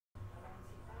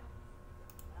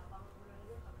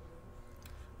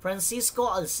Francisco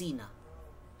Alsina.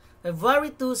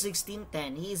 February 2,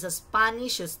 1610, he is a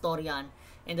Spanish historian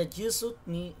and a Jesuit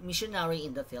missionary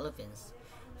in the Philippines.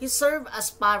 He served as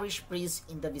parish priest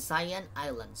in the Visayan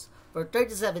Islands for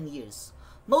 37 years.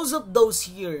 Most of those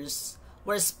years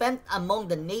were spent among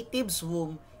the natives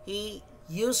whom he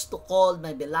used to call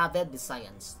my beloved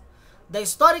Visayans. The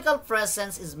historical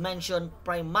presence is mentioned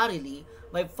primarily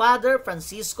by Father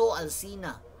Francisco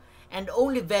Alsina, and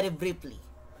only very briefly.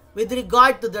 With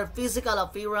regard to their physical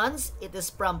appearance, it is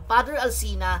from Father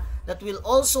Alsina that we'll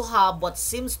also have what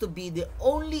seems to be the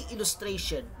only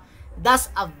illustration thus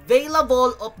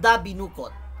available of the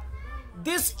binukot.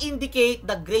 This indicates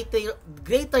the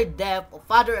greater depth of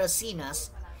Father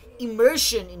Alsina's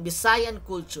immersion in Visayan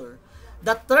culture.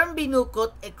 The term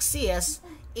binukot exists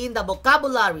in the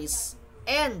vocabularies,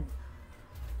 and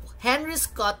Henry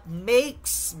Scott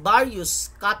makes various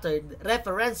scattered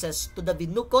references to the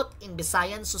binukot in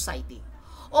Visayan society.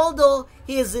 Although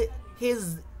he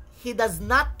does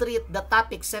not treat the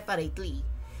topic separately,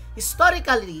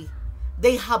 historically,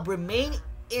 they have remained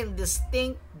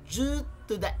indistinct due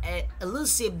to the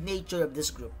elusive nature of this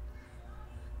group.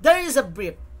 There is a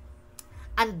brief,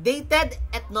 undated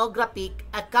ethnographic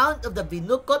account of the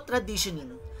binukot tradition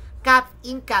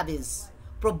in Cadiz,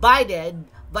 provided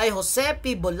by Jose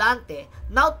P. Volante,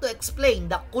 now to explain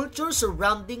the culture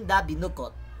surrounding the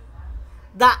binukot.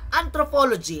 The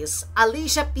anthropologist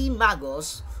Alicia P.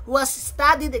 Magos, who has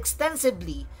studied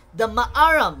extensively the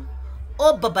Maaram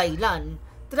o Babaylan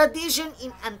tradition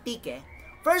in Antique,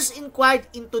 first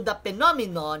inquired into the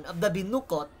phenomenon of the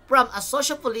binukot from a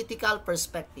socio-political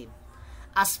perspective,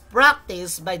 as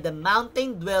practiced by the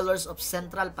mountain dwellers of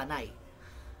central Panay.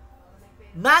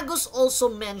 Magos also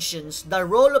mentions the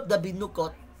role of the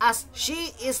binukot as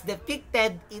she is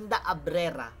depicted in the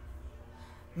Abrera.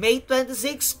 May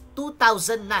 26,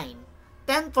 2009,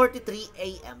 10:43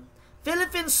 a.m.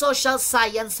 Philippine Social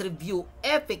Science Review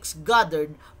Ethics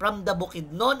gathered from the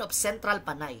Bukidnon of Central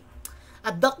Panay.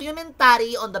 A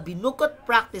documentary on the binukot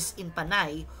practice in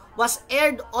Panay was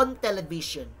aired on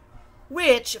television,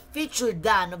 which featured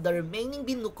none of the remaining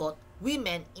binukot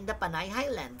women in the Panay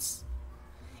Highlands.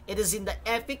 It is in the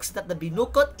ethics that the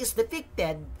binukot is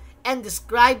depicted and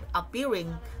described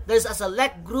appearing there's a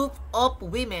select group of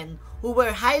women who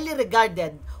were highly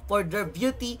regarded for their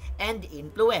beauty and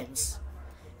influence.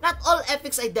 Not all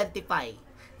ethics identify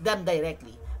them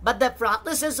directly, but the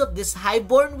practices of these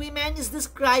high-born women is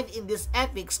described in these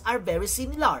ethics are very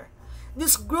similar.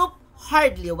 This group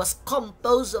hardly was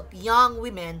composed of young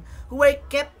women who were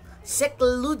kept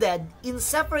secluded in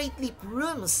separately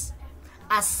rooms.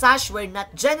 As such, were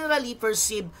not generally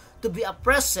perceived to be a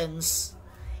presence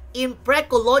in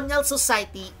pre-colonial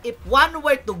society if one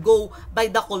were to go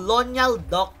by the colonial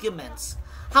documents.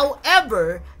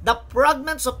 However, the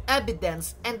fragments of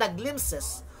evidence and the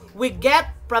glimpses we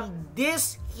get from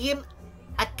these hymn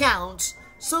accounts,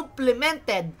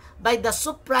 supplemented by the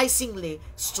surprisingly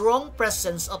strong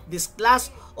presence of this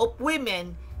class of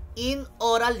women in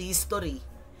oral history,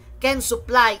 can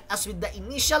supply us with the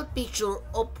initial picture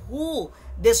of who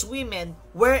these women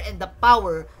were and the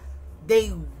power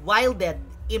they wielded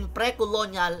in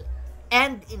pre-colonial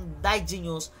and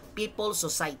indigenous people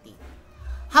society.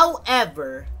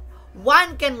 However,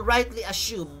 one can rightly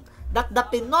assume that the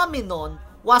phenomenon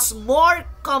was more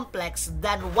complex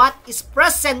than what is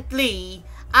presently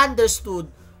understood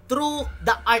through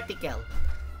the article.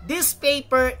 This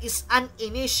paper is an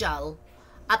initial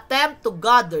attempt to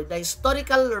gather the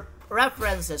historical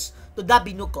references to the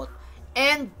binukot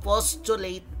and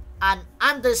postulate an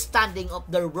understanding of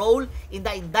their role in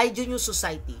the indigenous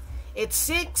society. It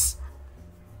seeks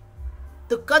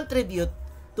to contribute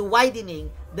to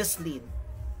widening the slit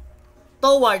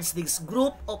towards this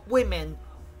group of women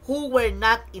who were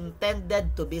not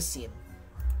intended to be seen.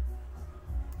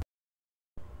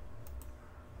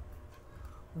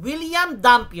 William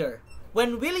Dampier.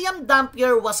 When William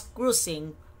Dampier was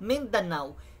cruising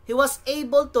Mindanao, he was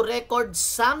able to record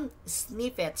some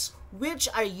snippets which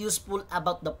are useful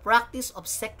about the practice of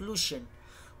seclusion.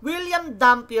 William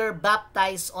Dampier,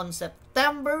 baptized on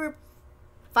September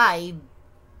 5,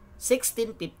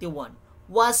 1651,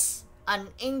 was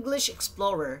an English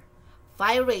explorer,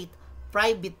 pirate,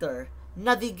 privateer,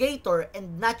 navigator,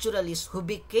 and naturalist who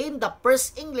became the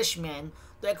first Englishman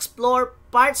to explore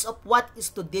parts of what is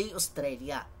today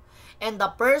Australia, and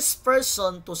the first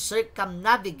person to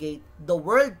circumnavigate the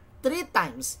world 3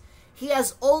 times. He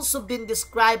has also been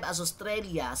described as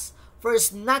Australia's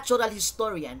first natural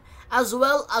historian, as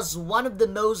well as one of the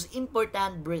most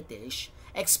important British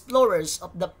explorers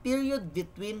of the period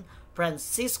between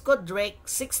Francisco Drake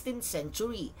 16th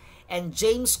century, and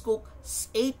James Cook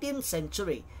 18th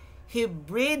century. He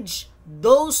bridged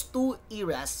those two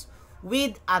eras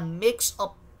with a mix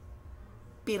of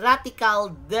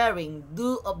piratical daring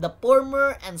due of the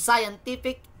former and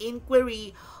scientific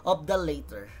inquiry of the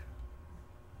later.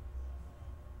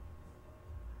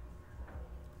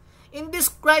 In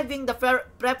describing the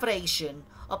preparation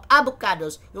of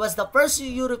avocados, he was the first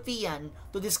European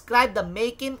to describe the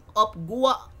making of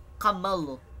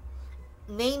guacamole,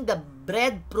 named the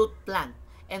breadfruit plant,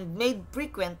 and made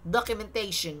frequent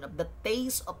documentation of the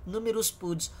taste of numerous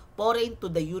foods foreign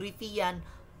to the European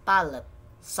palate,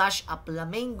 such as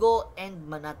flamingo and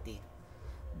manatee.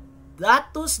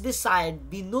 Datus desired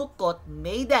binukot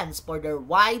maidens for their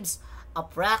wives, a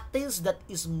practice that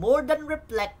is more than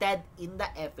reflected in the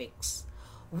epics.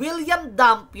 William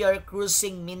Dampier,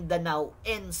 cruising Mindanao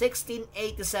in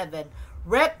 1687,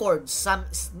 records some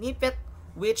snippets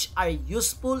which are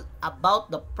useful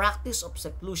about the practice of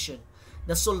seclusion.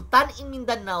 The Sultan in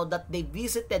Mindanao that they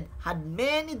visited had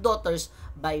many daughters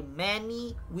by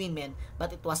many women,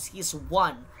 but it was his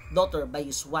one daughter by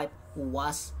his wife who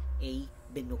was a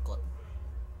binukot.